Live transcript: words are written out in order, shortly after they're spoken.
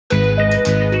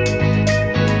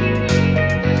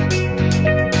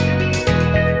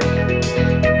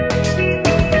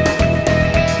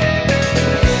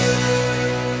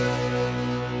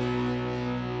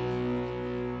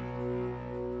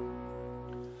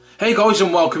Hey guys,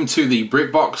 and welcome to the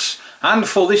Brickbox, and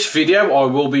for this video I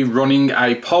will be running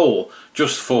a poll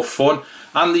just for fun,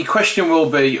 and the question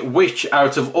will be which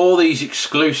out of all these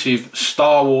exclusive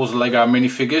Star Wars Lego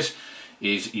minifigures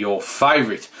is your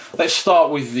favourite. Let's start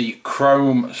with the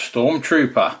Chrome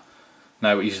Stormtrooper.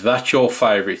 Now, is that your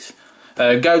favourite?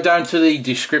 Go down to the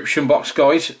description box,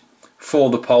 guys, for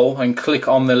the poll and click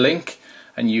on the link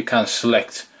and you can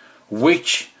select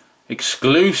which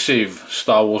exclusive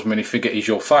Star Wars minifigure is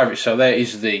your favourite. So there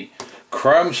is the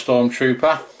Chrome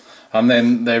Stormtrooper, and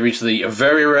then there is the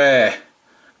very rare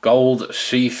gold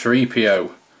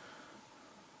C3PO.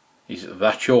 Is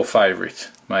that your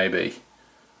favourite? Maybe.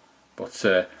 But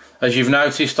as you've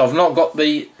noticed, I've not got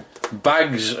the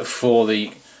bags for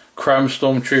the Chrome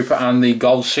Stormtrooper and the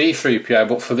gold C3PO,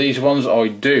 but for these ones I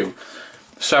do.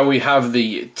 So we have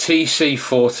the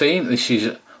TC14. This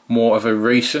is more of a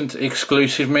recent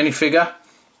exclusive minifigure.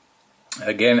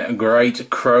 Again, a great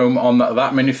chrome on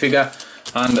that minifigure,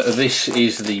 and this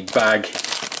is the bag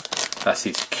that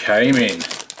it came in.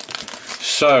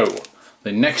 So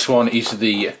the next one is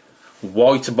the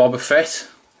white Boba Fett.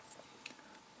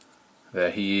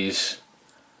 There he is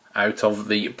out of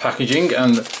the packaging,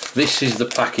 and this is the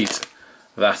packet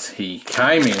that he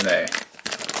came in there,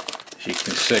 as you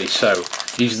can see. So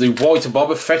is the white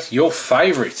Boba Fett your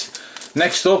favourite?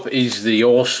 Next up is the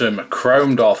awesome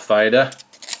Chrome Darth Vader,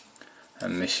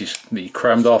 and this is the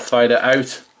Chrome Darth Vader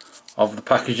out of the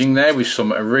packaging there with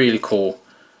some really cool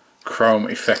chrome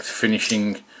effect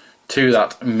finishing to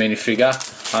that minifigure,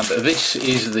 and this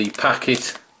is the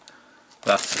packet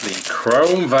that the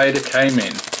Chrome Vader came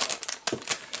in.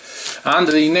 And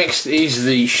the next is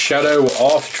the Shadow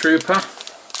ARF Trooper.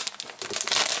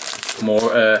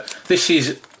 This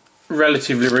is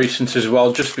relatively recent as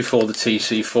well, just before the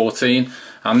TC14,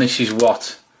 and this is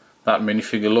what that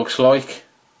minifigure looks like.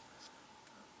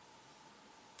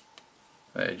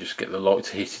 There, just get the light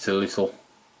to hit it a little,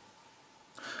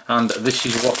 and this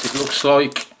is what it looks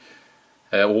like,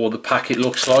 or the packet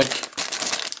looks like.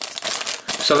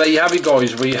 So there you have it,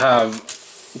 guys. We have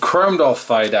Chrome Darth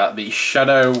Vader, the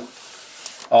Shadow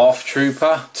ARF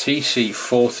Trooper,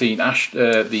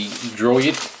 TC14 the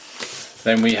droid.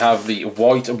 Then we have the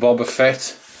white Boba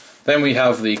Fett. Then we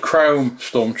have the Chrome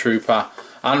Stormtrooper,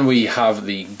 and we have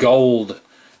the gold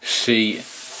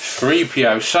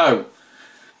C3PO. So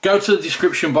go to the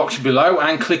description box below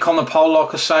and click on the poll,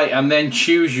 like I say, and then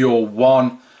choose your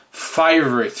one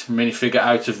favourite minifigure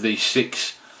out of these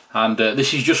 6. And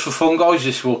this is just for fun, guys.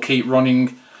 This will keep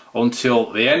running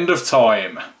until the end of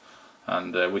time,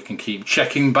 and we can keep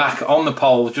checking back on the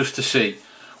poll just to see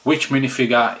which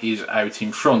minifigure is out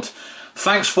in front.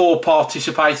 Thanks for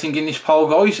participating in this poll,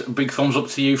 guys. Big thumbs up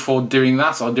to you for doing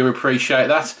that. I do appreciate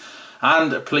that.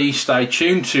 And please stay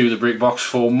tuned to the Brickbox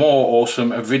for more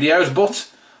awesome videos. But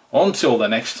until the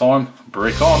next time,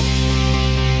 brick on.